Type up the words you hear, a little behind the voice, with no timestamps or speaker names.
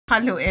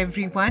Hello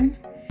everyone,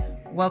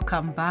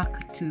 welcome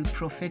back to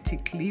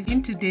Prophetic Live.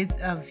 In today's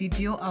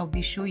video, I'll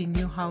be showing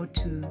you how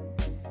to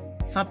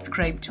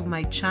subscribe to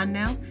my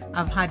channel.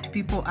 I've had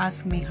people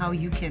ask me how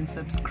you can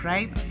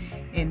subscribe,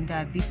 and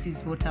this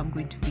is what I'm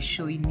going to be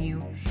showing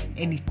you,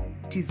 and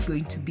it is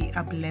going to be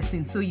a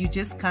blessing. So you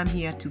just come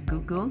here to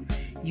Google,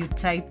 you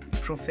type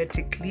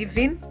Prophetic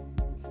Living,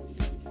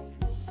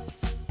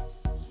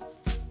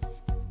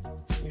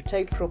 you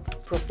type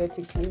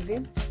Prophetic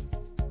Living.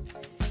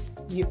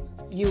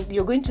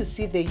 You're going to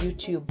see the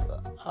YouTube.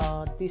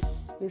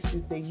 This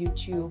is the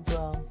YouTube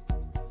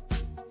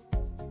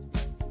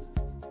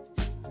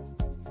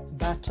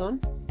button.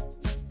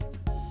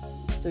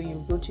 So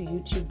you'll go to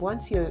YouTube.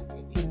 Once you're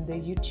in the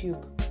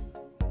YouTube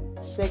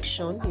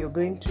section, you're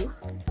going to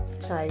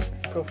type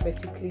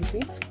Prophetic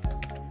Living,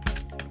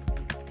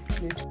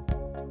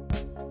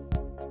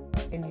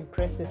 and you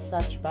press the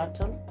search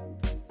button.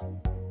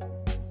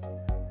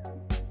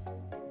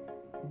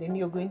 Then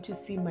you're going to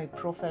see my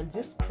profile.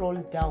 Just scroll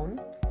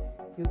down.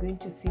 You're going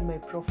to see my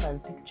profile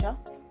picture.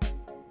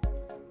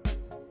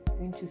 You're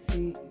going to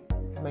see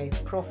my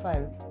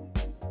profile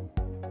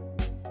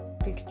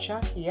picture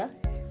here.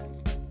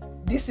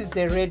 This is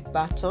the red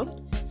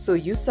button. So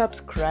you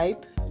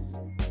subscribe,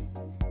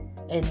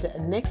 and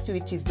next to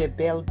it is the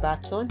bell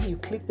button. You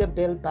click the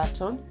bell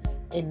button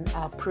and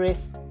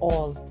press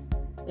all,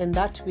 and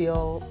that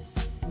will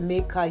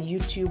make our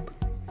YouTube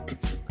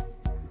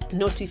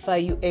notify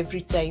you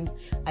every time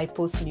I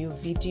post new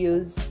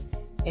videos,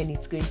 and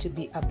it's going to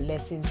be a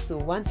blessing. So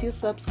once you're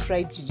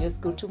subscribed, you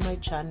just go to my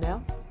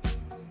channel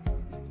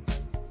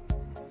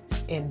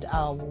and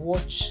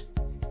watch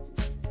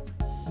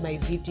my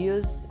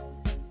videos.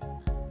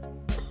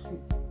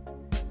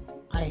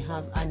 I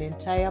have an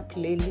entire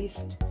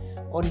playlist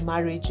on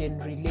marriage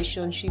and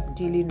relationship,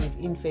 dealing with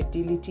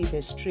infidelity,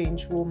 the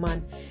strange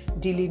woman,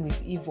 dealing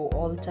with evil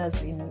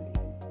altars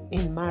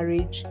in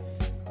marriage.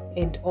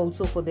 And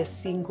also for the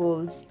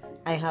singles,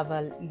 I have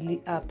a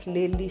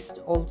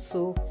playlist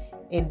also,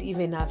 and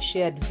even I've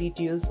shared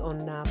videos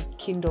on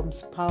Kingdom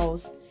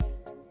Spouse.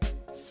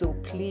 So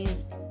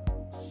please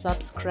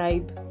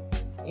subscribe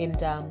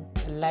and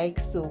like.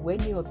 So when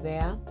you're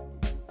there,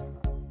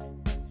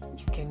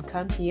 you can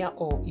come here,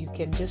 or you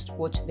can just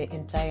watch the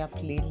entire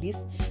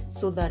playlist,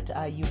 so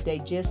that you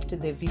digest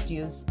the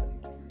videos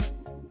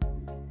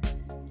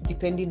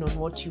depending on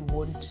what you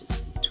want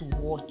to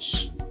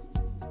watch.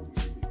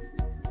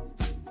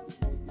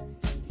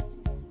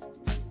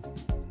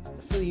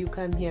 So you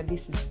come here,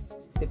 this is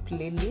the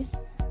playlist.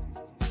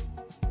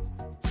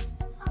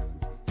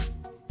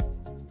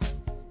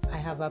 I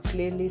have a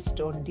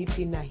playlist on deep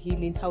inner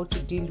healing, how to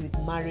deal with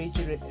marriage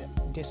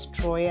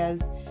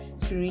destroyers,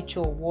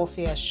 spiritual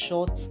warfare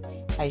shorts.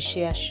 I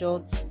share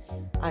shorts.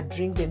 I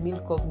drink the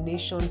milk of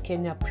nation,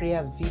 Kenya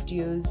prayer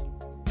videos.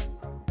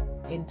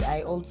 And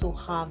I also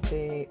have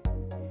the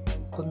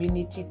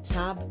community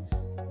tab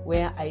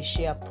where I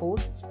share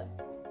posts.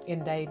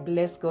 And I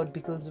bless God,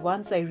 because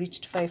once I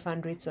reached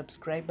 500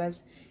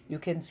 subscribers, you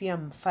can see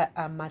I'm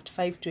at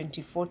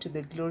 524 to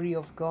the glory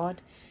of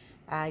God.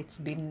 It's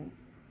been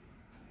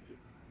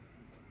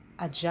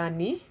a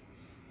journey,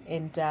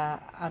 and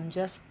I'm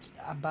just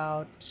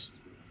about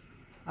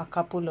a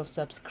couple of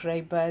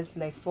subscribers,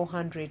 like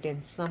 400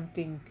 and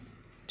something,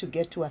 to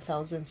get to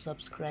 1,000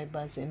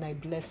 subscribers, and I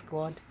bless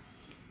God.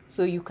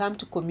 So you come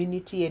to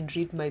community and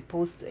read my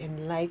posts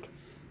and like.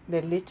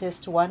 The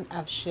latest one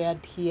I've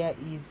shared here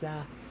is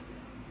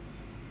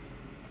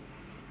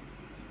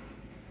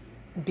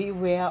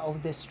beware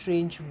of the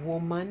strange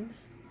woman.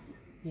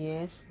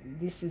 Yes,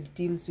 this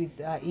deals with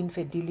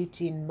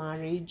infidelity in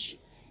marriage,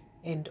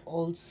 and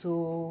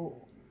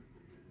also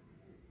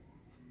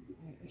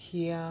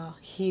here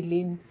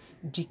healing.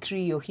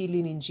 Decree your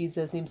healing in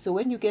Jesus' name. So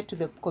when you get to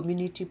the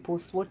community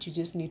post, what you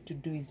just need to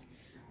do is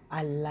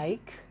a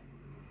like.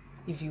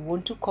 If you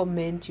want to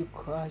comment, you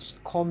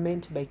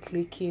comment by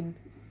clicking,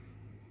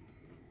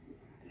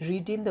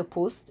 reading the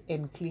post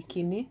and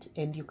clicking it,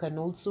 and you can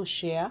also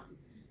share.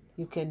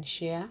 You can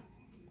share,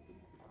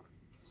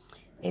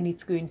 and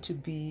it's going to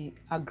be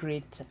a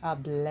great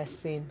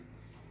blessing.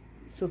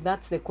 So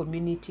that's the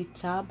community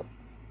tab,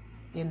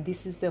 and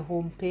this is the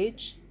home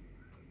page.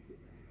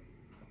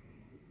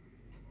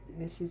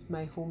 This is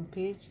my home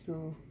page.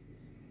 So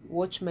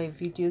watch my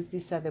videos.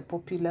 These are the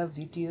popular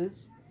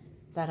videos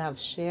that I've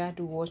shared.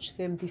 Watch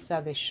them. These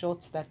are the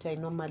shorts that I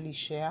normally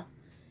share.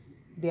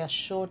 They are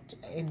short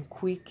and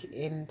quick,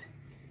 and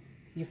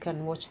you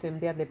can watch them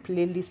there. The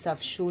playlists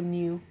I've shown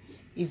you.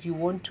 If you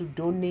want to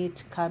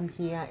donate, come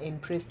here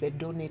and press the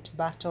donate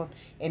button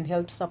and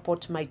help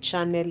support my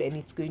channel, and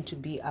it's going to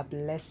be a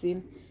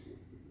blessing.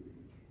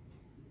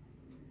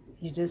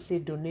 You just say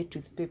donate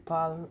with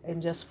PayPal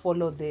and just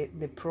follow the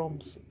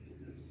prompts.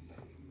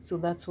 So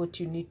that's what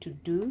you need to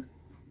do,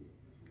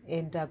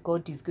 and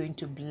God is going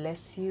to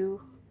bless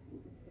you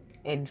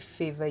and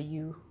favor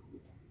you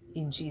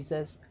in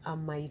Jesus'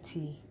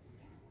 mighty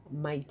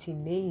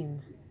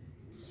name.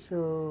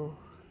 So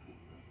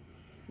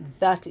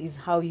that is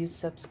how you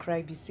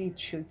subscribe. You see,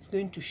 it's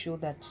going to show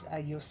that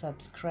you're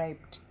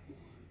subscribed.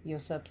 you're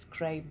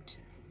subscribed.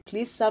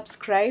 Please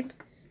subscribe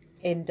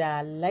and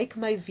like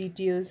my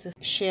videos.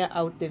 Share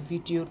out the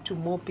video to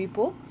more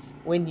people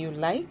when you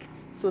like,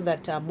 so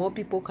that more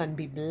people can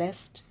be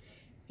blessed,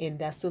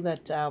 and so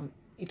that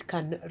it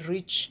can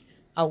reach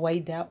a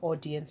wider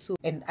audience. So,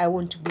 and I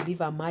want to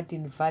believe I'm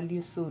adding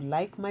value. So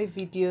like my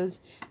videos,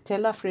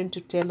 tell a friend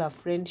to tell a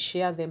friend,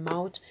 share them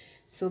out,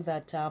 so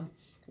that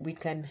we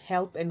can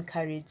help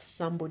encourage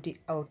somebody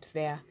out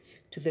there,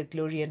 to the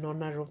glory and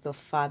honor of the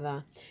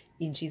Father,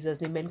 in Jesus'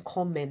 name. And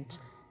comment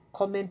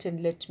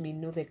and let me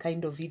know the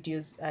kind of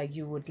videos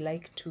you would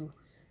like to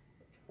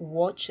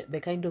watch,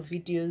 the kind of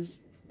videos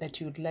that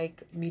you would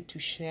like me to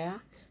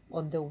share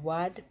on the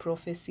word,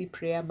 prophecy,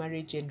 prayer,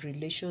 marriage and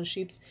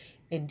relationships,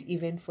 and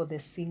even for the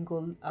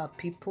single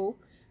people,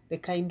 the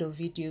kind of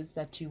videos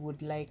that you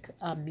would like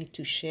me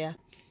to share,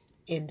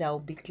 and I'll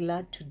be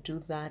glad to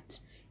do that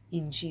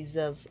in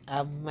Jesus'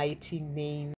 mighty name.